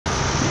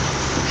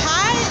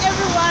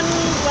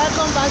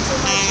back to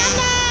my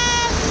channel.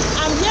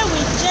 I'm here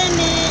with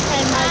Jenny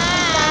and my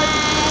sisters.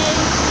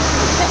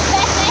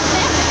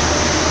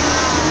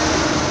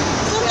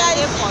 So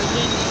guys, for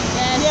Jenny.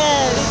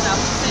 Yes.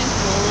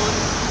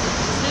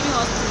 Leaving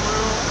us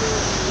tomorrow.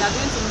 We are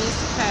going to miss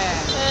her.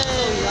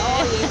 So we are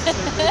all here to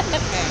celebrate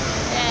with her.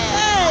 Hey.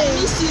 I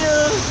miss you.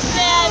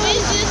 Yeah, I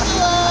miss you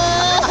too.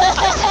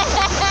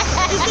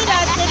 You see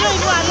that they don't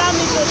even allow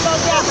me to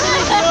talk. They are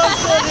telling the whole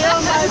story.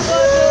 Oh my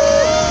God.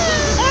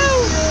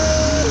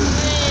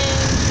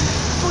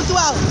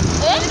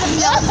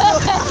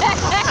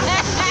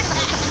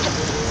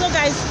 So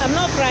guys, I'm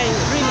not crying,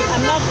 really,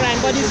 I'm not crying,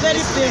 but it's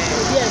very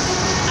painful, yes.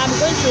 I'm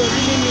going to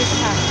really miss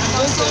her. I'm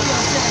going to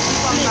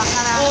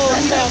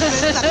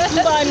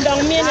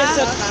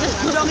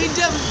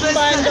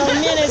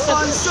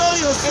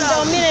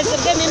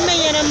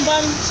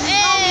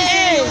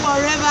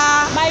forever.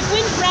 My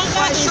queen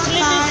Franca is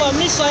leaving for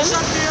mission. For a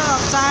short period of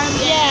time.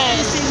 Yeah.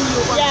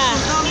 Yeah.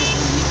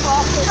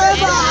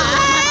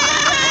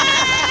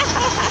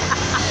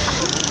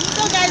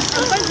 So guys,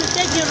 I'm going to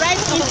take you right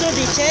into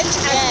the church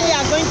and we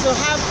are going to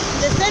have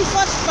the same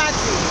first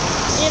party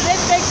in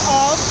respect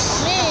of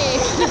Me.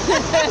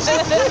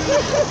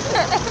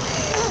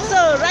 So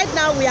right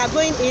now we are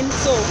going in,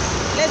 so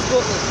let's go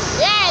in.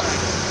 Yes.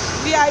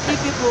 VIP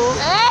people.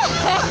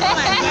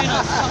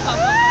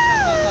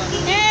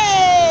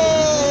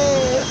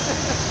 Hey!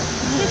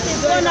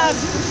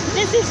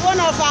 This is one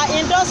of our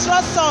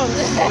industrial songs.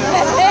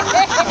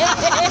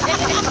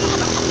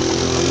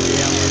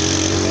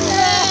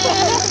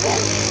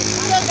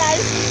 So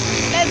guys,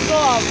 let's go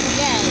up.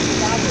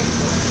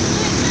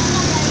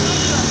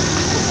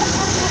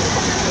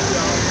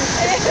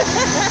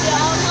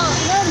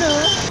 No.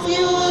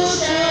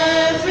 Future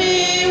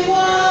everyone,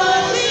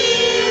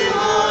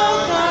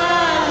 walk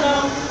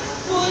along.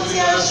 Put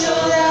your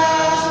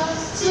shoulders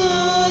to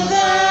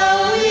the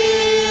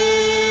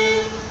wheel.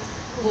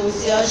 Put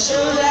your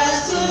shoulders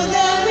to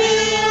the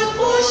wheel.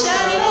 Push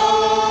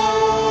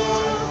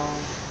along.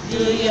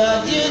 Do your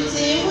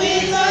duty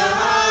with a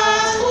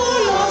heart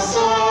full of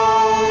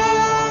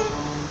song.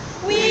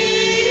 We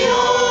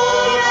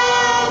all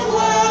have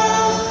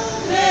one.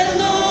 Let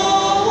no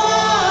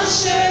one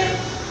share.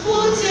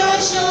 Put your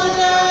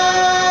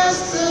shoulders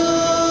to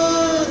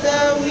the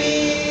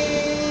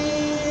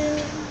wheel.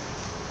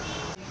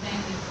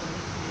 Thank you for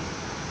this day.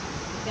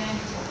 Thank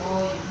you for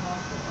all you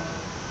have for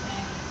us.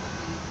 Thank you for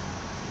the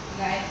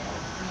life of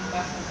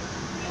members of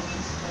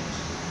this church.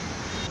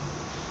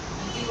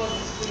 And give us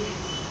the spirit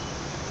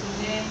to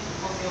learn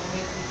of your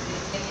ways this day.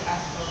 Daily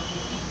ask of you,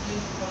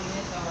 include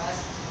holiness of us.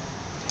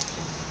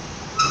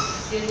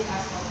 Daily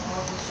ask of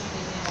all the should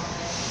the name of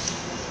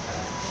Jesus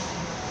Christ.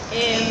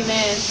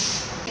 Amen.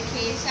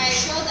 Okay, so I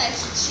felt I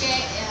should share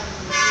a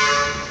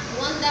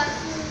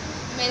wonderful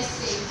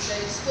message,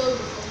 a story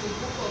from the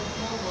Book of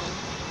Mormon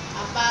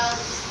about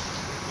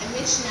a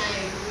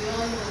missionary we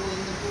all know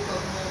in the Book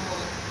of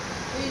Mormon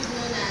who is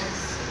known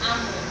as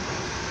Ammon.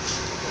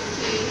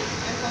 Okay,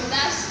 and from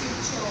that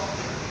scripture,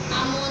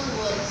 Ammon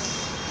was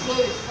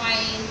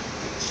glorifying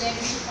his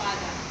heavenly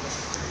Father,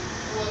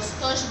 was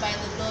touched by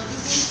the Lord,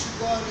 even to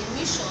go on a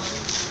mission,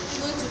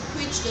 even to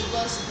preach the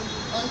gospel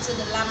unto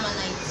the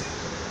Lamanites.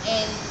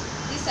 And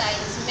these are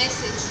his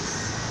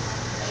messages.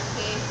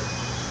 Okay.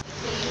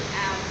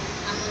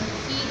 I'm on the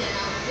feed and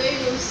I'm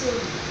going home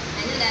soon.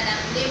 I know that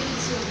I'm able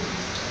to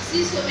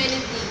see so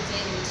many things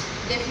and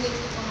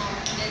definitely come out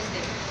and bless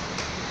them.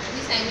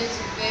 This I know to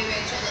be very,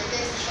 very true and I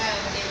testify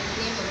of them in the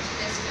name of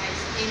Jesus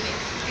Christ. Amen.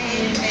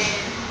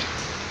 Amen.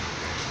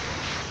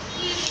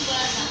 Please,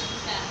 brothers and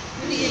sisters.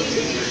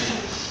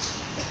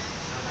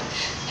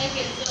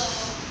 Okay, so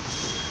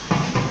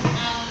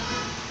I'm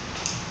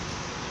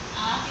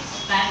happy to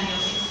stand here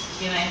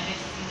with my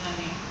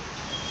testimony.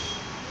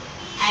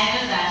 I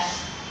know that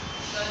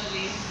God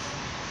lives,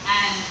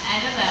 and I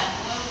know that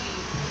when we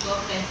go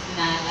first in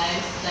our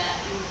lives,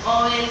 that He will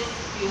always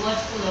be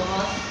watchful of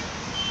us.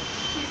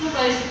 Please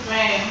nobody should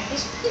pray.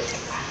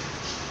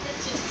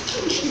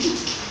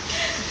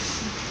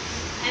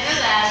 I know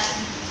that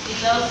He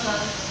loves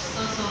us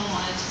so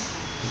much,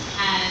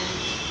 and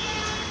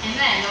I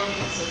know I love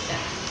Him so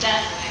much.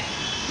 That's why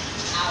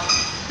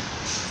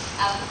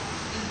I've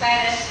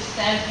decided to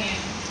serve Him.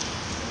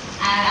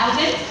 And I'm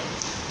going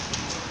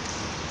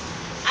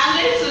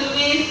to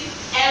miss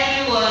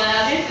everyone.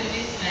 I'm going to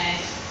miss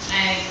my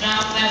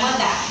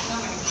mother. I'm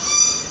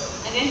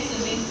going to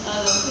miss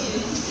all of you.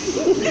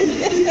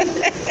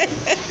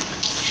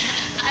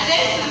 I'm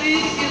going to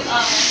miss you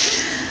all.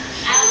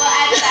 But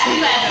I know that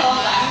if I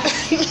come back,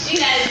 you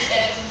guys,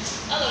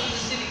 all of you will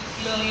still be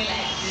glowing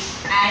like this.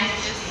 I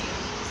just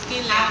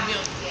skin like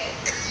milk. Yes.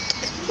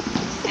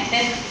 I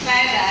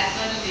testify that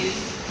God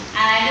lives.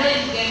 And I know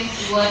He's going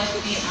to watch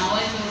me and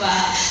watch over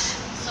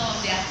some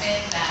of the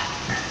affairs that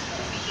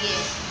will be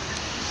here.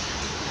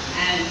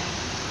 And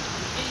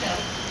Bishop.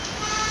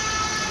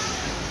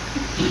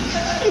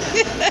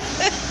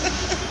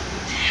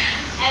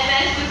 I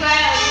testify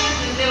of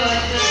you today on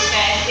Jesus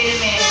Christ.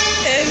 Amen.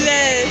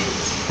 Amen.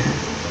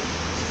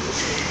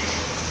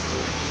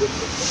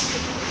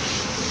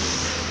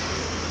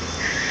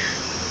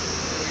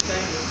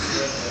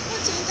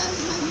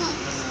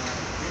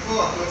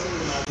 closing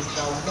remarks,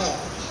 Mr. Moore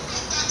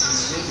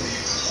is leaving.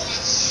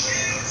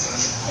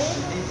 And I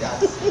believe that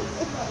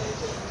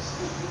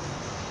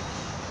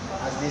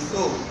as the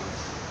soul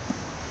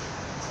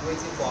is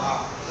waiting for her,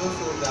 those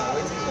souls that are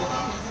waiting for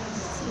her,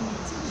 she will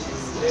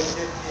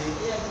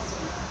definitely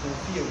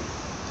fulfill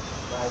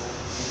by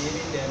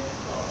giving them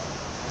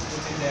and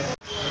putting them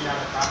in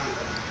our family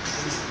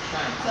this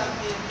time,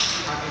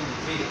 having the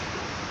faith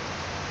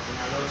in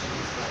our Lord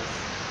Jesus Christ.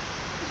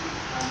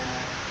 And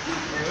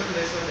the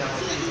revelation that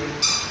was given in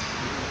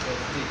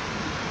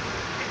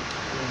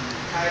the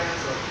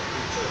guidance of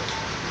the church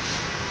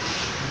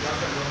in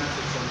chapter 1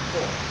 section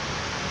 4.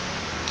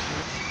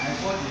 I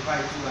fought the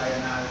fight too,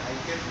 and I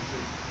kept the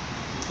faith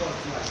because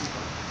too I keep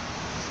her.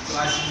 So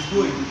as she's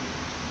going,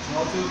 she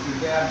also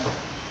prepare me,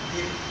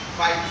 keep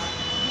fight,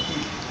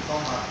 keep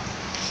come back.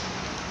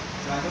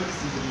 So I know this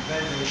is a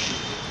very, very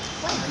simple.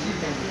 And I leave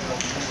them with God.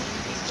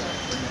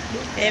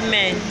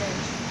 Amen.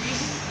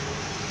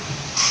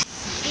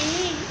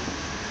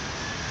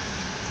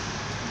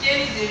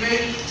 Jane is a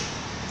very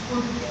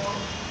good girl.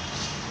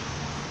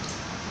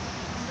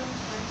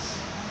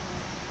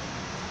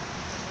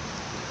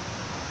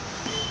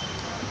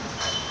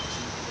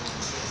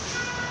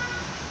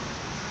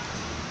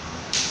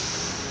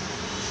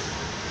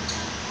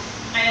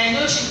 And I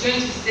know she's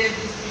going to save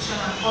this mission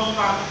and come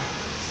back.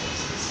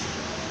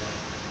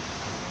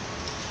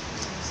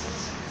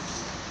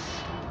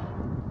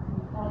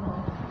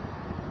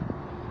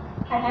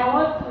 And I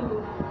want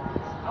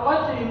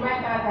to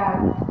remind her that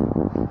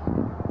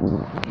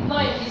it's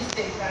not a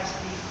mistake that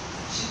she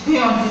should be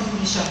on this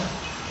mission.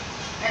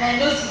 And I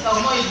know Sister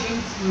Omo is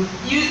going to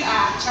use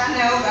our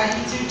channels, our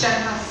YouTube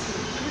channels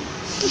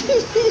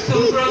to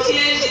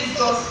proclaim this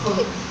gospel.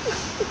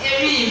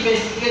 Every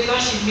investigator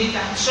she meets,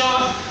 I'm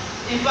sure.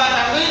 In fact,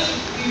 I'm going to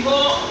be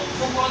more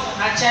focused on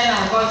our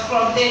channel, but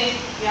from there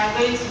we are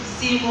going to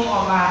see more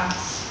of our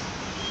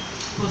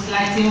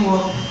post-lighting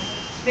work.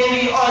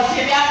 Maybe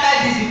after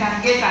this we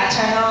can get our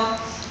channel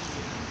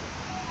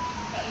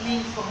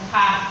link from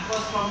her,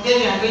 because from there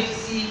we are going to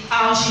see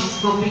how she's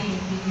coping in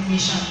the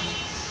mission.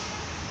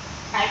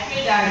 I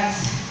pray that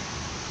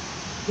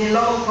the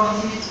Lord will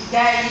continue to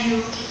guide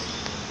you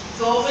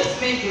to always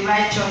make the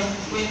right choices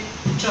when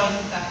the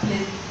choices are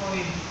placed before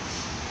you.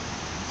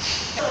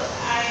 So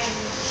I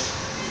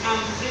am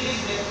really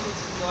grateful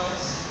to God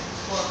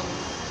for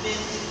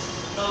this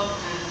love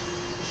and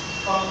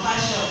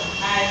compassion.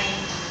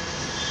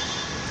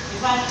 In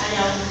fact, I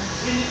am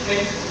really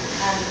grateful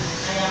and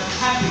I am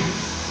happy.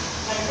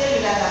 I tell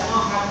you that I'm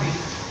not happy.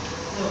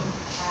 No,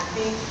 I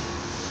think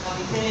I'll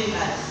be telling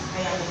that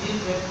I am really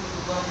grateful to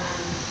God.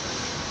 And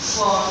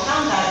for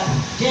now that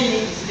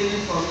Jenny is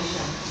living for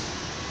mission,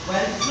 well,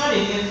 it's not a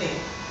new thing.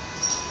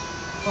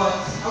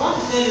 But I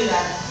want to tell you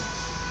that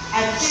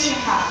I feel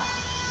her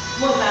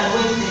more than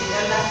when the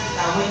elder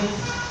sister went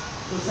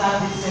to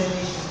serve this same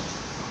mission.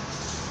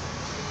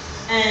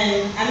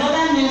 And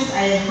another news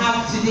I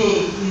have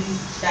today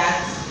is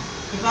that,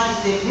 in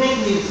fact, it's a great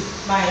news.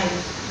 My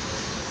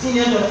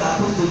senior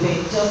daughter put to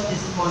bed just this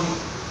morning.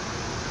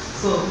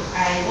 So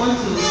I want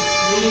to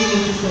really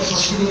use this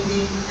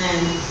opportunity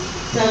and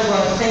tell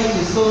God thank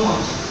you so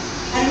much.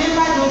 I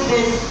remember those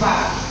days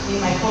back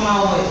in my former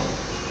world.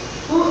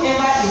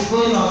 Whoever is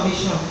going on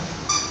mission,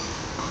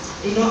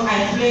 you know,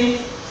 I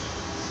played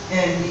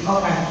the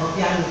organ or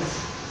piano.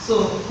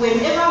 So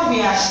whenever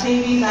we are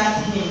singing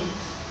that hymn,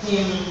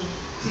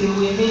 till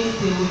we meet,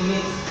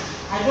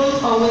 I don't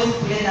always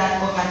play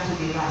that organ to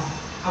the last,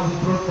 and we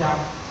broke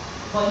down.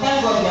 But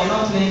thank God we are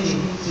not playing the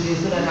hymn today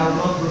so that I will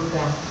not break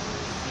down.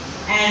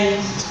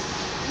 And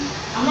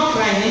I'm not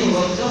crying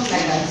anyway, just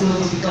like I told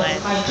you, because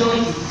my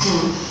joy is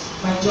full.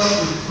 My joy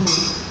is full.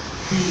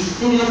 The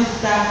senior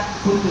sister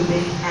put to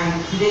bed,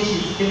 and today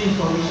she's giving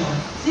information.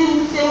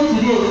 Still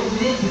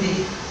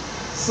today.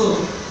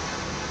 So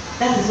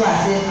that is why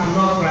I said I'm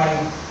not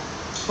crying.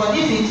 But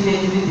if it were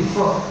to be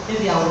before,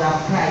 maybe I would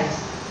have cried.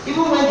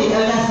 Even when the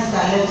elder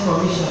sister left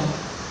for mission,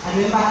 I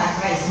remember I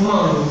cried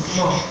small,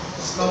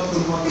 not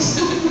too much.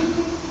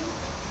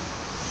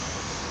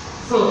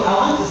 So I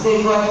want to say,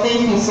 God,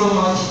 thank you so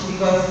much,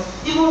 because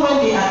even when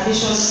the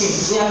admission came,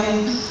 we have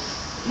been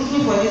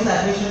looking for this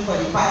admission for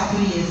the past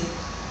 3 years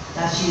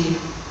that she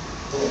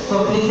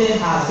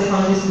completed her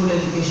secondary school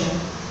education,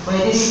 but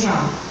it didn't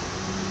come.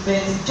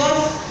 But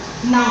just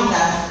now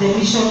that the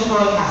mission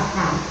call has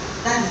come,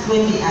 that is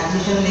when the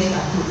admission letter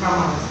to come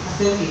out. I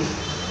said, okay,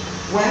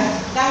 well,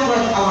 thank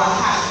God our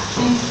heart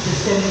beats the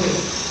same way.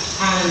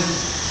 And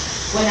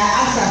when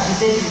I asked her, she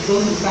said she's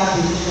going to start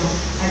the mission.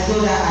 I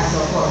told her I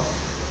support.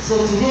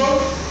 So today,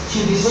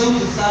 she'll be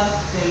going to serve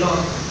the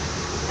Lord.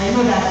 I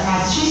know that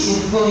as she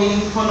is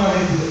going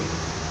honorably,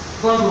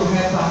 God will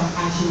help her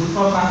and she will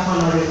come back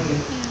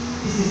honorably.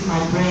 This is my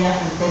prayer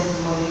and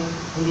testimony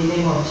in the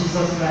name of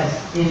Jesus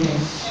Christ.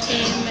 Amen.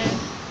 Amen.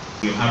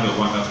 You have a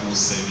wonderful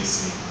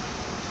service.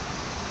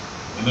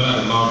 I know that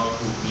the Lord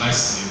will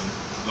bless you,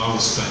 the Lord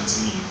will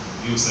strengthen you,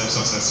 you will serve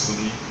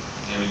successfully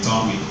and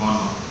return with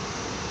honor.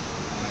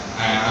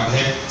 I have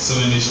heard so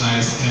many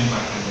missionaries came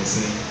back and they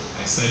say,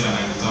 I said that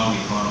I return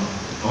with honor.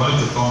 I want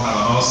him to come back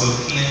and also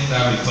claim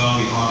that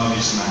return with honor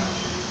each night.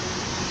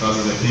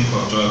 Because it's a thing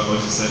of joy for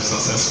you to serve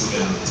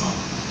successfully and return.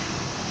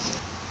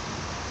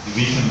 If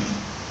we can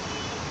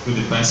do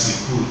the best we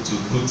could to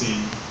put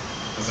him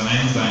as an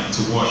ensign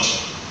to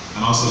watch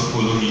and also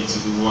follow him to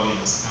do what he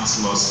has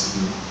counseled us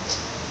to do,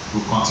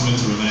 we'll continue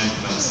to remain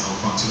blessed and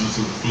we'll continue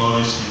to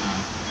flourish in a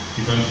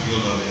different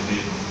field of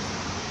endeavor.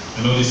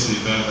 I know this to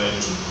be very, very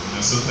true, and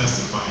I so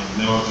testify in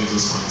the name of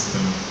Jesus Christ.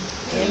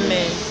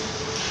 Amen.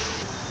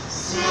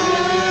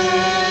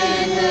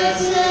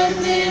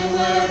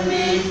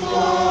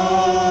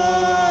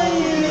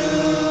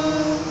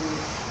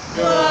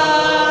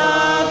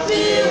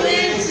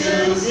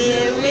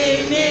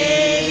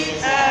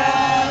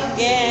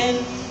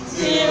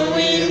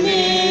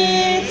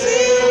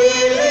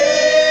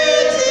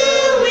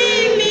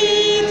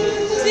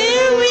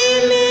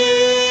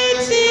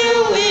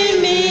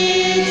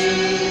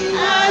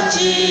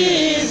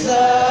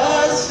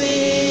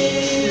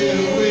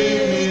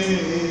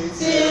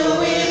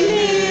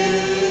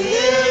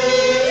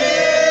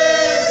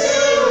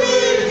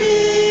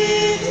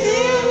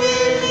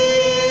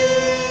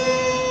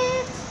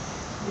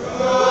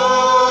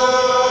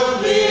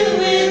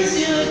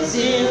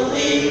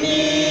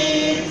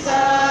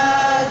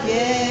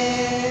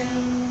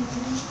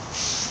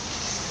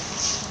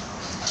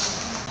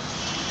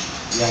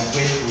 We are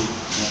grateful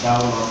that thou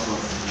lovest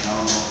us and thou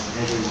lovest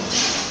everyone.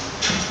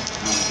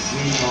 And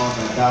we know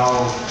that thou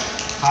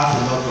hast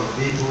a lot of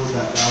people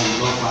that thou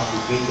will love us to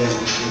bring them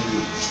within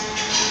you.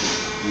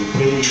 We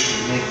pray to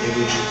make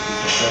everything to be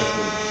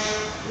successful.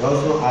 We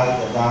also ask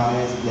that thou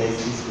mayest bless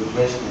this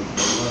refreshment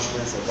for the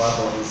nourishment of our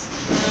bodies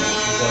in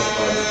Jesus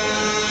Christ.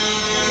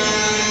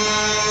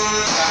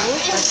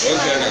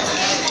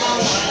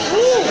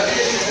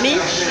 Me?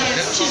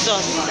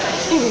 Jesus.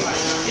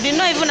 You did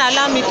not even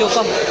allow me to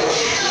come.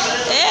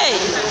 Hey!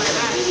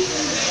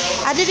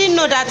 I didn't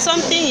know that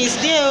something is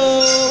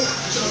there.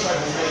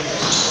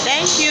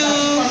 Thank you.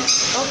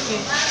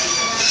 Okay.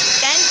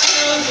 Thank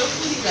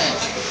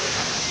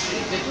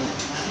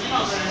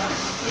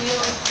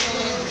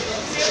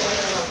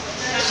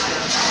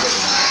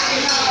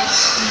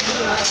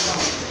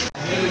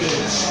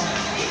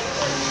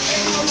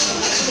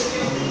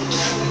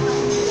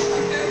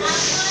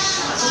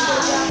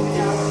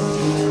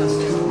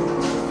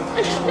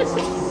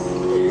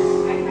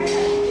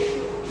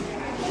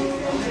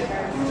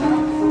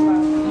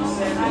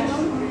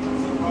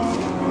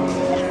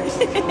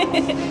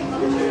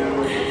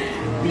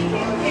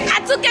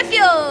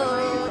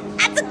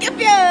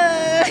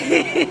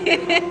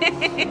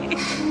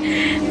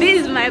This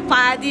is my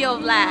party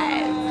of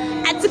life.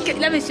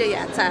 Let me show you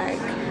a tag.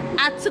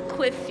 I took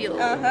with you.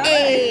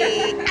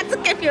 Hey, I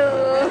took with you.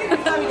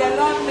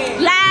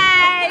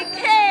 Like,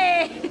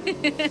 hey.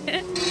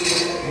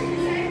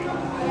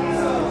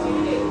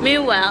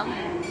 Meanwhile,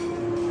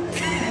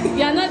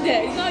 you're not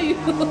there. It's not you.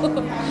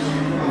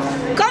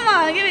 Come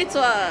on, give it to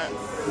us.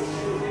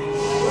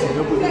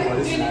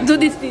 Do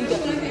this thing.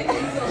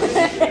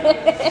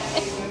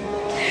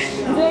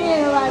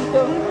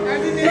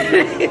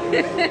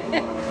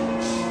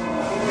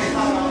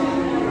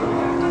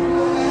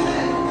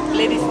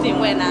 Ladies team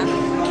winner.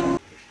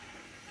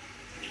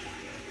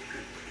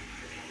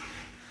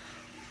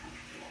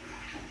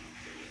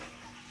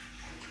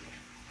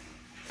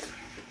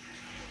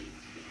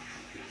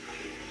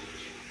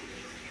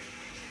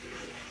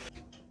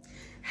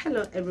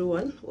 Hello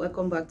everyone,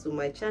 welcome back to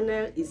my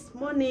channel. It's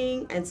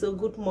morning, and so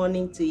good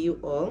morning to you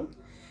all.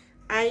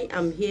 I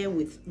am here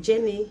with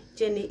Jenny.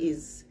 Jenny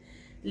is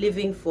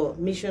leaving for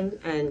mission,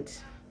 and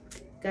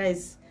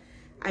guys,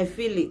 I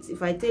feel it.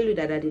 If I tell you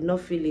that I did not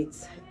feel it,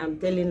 I'm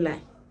telling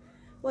lie.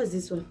 What's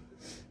this one?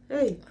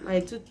 Hey, my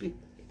toothpick.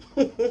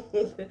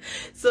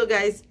 So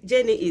guys,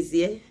 Jenny is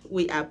here.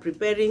 We are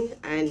preparing,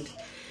 and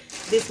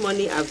this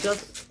morning I've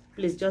just,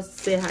 please just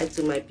say hi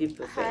to my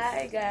people first.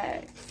 Hi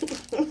guys.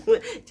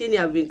 Jenny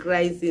have been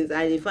crying since,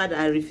 and in fact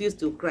I refuse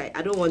to cry.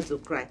 I don't want to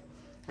cry.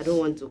 I don't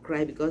want to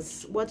cry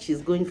because what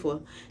she's going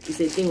for is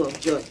a thing of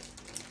joy.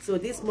 So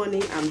this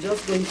morning I'm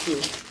just going to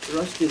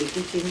rush to the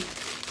kitchen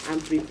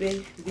and prepare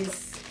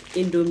this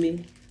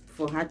indomie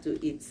for her to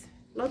eat.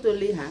 Not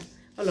only her,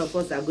 all of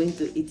us are going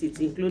to eat it,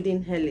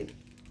 including Helen.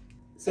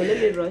 So let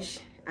me rush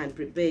and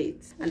prepare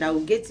it, and I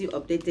will get you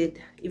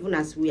updated even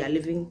as we are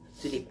leaving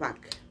to the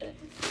park.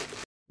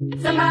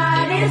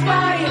 Somebody's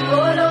crying,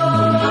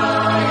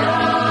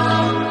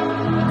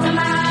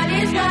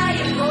 somebody's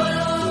crying,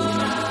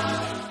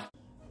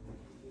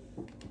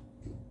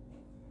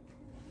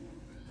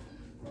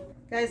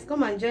 Guys,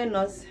 come and join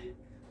us.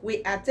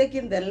 We are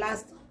taking the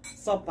last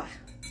supper.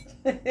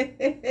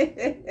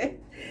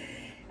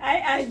 I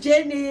and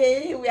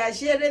Jenny, we are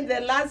sharing the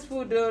last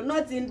food,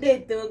 not in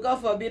date, God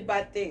forbid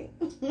bad thing.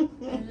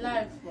 In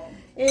life,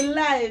 in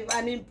life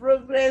and in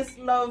progress,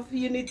 love,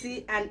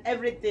 unity, and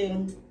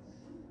everything.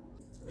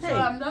 So hey.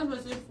 I'm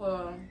just waiting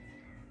for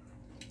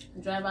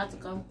the driver to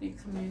come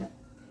pick me,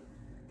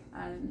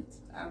 and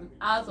I'm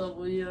out of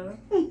Uyo.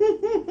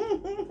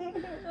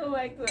 Oh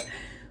my God!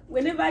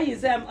 Whenever you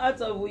say I'm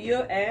out of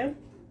Uyo,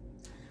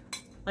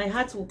 My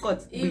heart will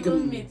cut.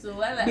 Even me too.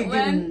 When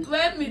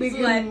me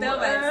too, I tell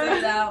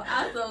myself that I'm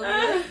out of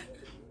it.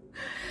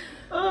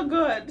 Oh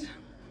God.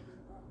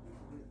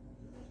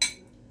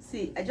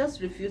 See, I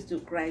just refuse to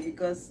cry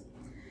because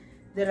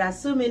there are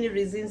so many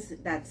reasons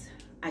that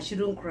I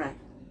shouldn't cry.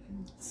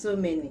 So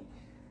many,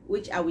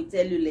 which I will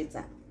tell you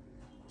later.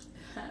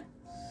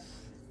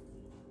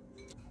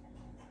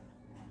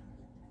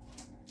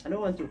 I don't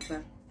want to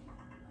cry.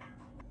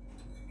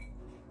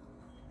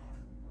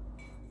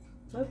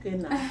 Okay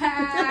now.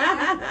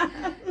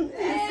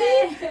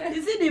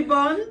 you see the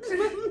bond?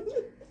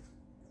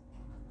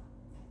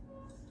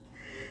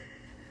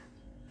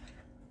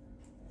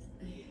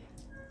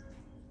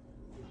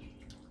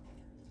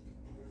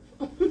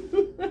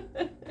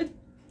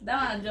 That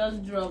one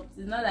just dropped.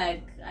 It's not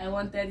like I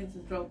wanted it to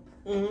drop.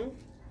 Mm-hmm.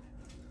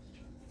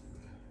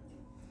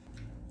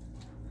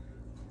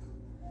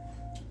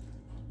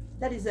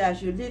 That is why I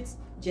should let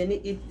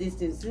Jenny eat this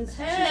thing since she's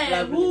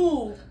traveling.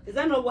 Who? Is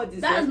that not what it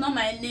That's said? not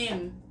my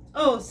name.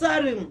 Oh,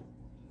 sorry.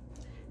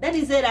 That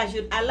is said I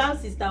should allow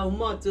Sister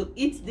Omo to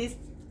eat this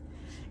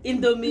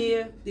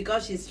Indomie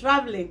because she's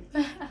traveling.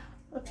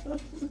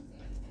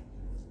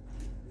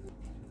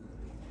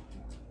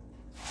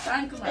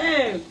 Thank you.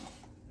 Hey,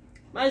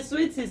 my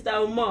sweet Sister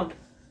Omo.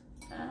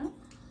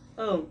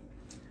 Oh,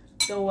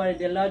 don't worry,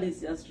 the Lord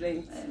is your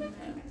strength. Amen.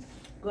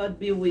 God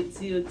be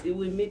with you till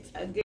we meet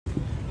again.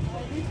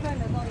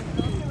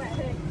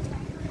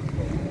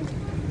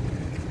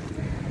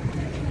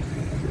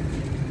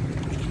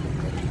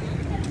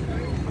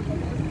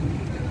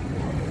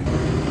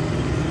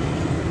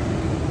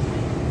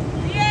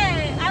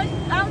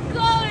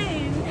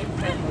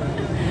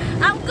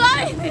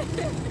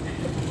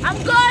 I'm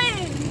going.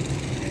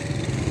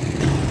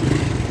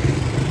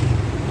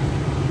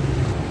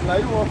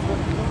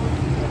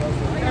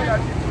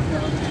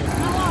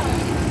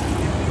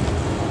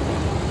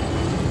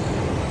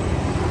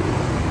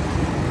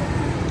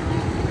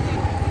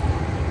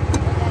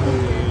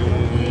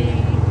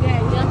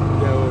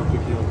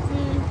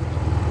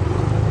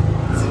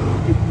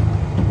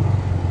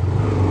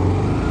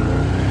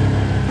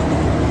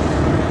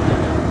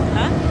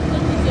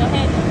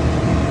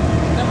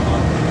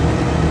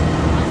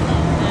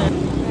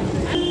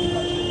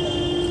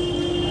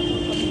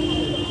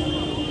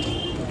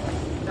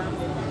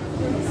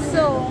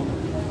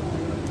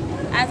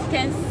 As you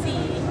can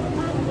see,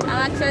 I'm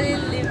actually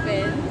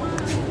leaving,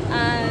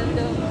 and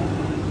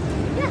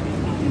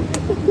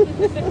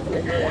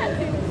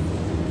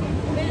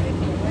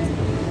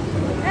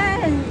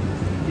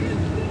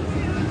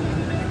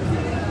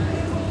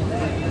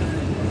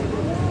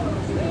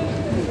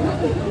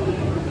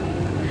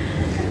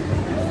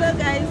so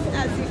guys,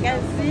 as you can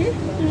see,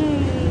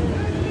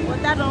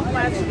 water don't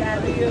pass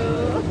carry you.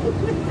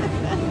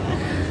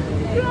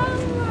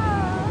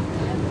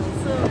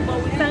 So, but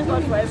we thank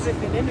God for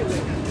everything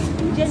anyway.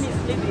 Jane is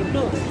leaving.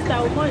 No, Sister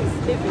Omo is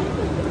leaving.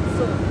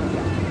 So,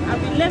 I'll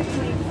be left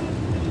with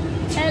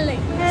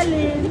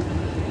Helen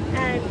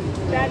and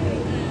Daddy.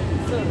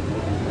 So,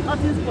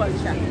 nothing spoiled.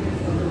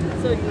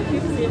 So, you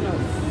keep seeing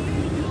us.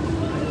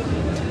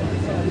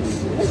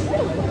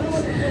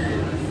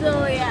 So,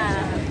 yeah.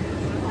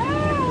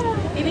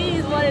 It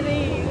is what it is.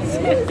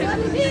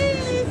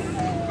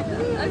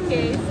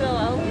 Okay, so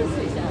I'll be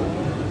switch out.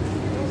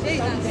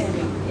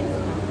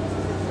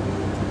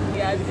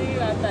 Yeah, see you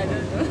after, I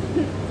don't know.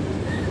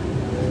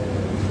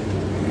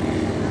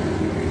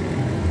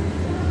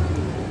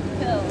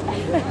 So,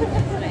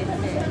 that's right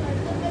there.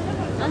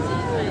 That's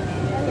right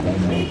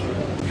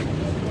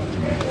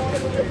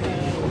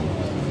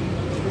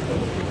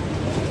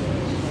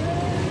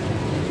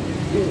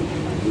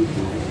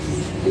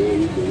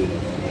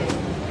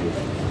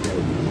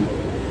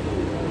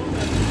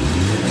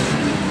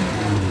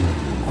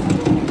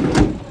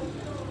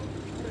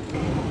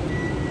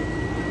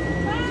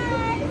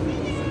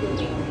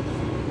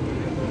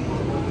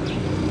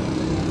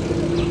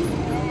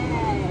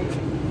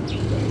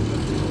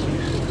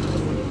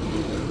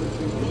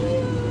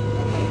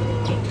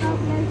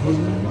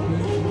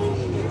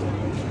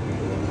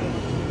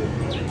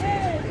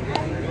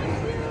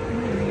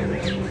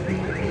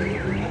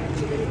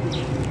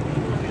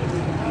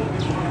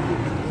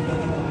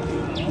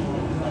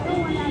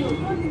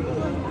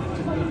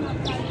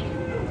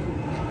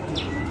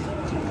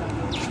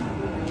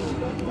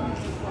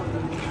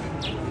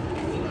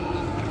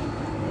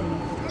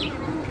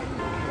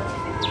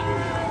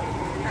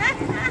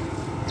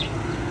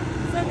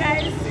So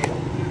guys,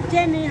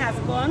 Jenny has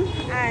gone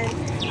and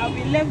I'll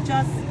be left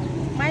just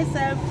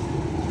myself,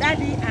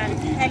 Daddy and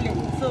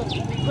Helen. So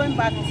we'll be going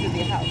back to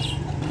the house.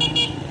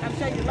 I'm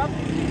sure you love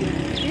this video.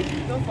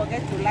 Please don't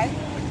forget to like,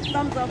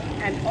 thumbs up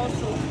and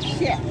also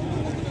share.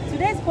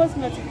 Today's post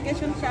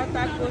notification shout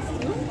out goes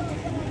to,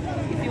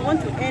 if you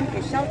want to earn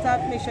a shout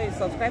out, make sure you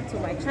subscribe to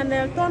my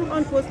channel. Turn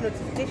on post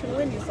notification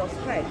when you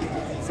subscribe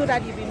so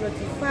that you'll be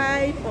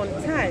notified on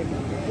time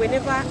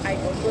whenever I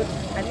upload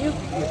a new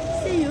video.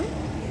 See you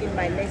in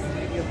my next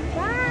video.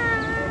 Bye.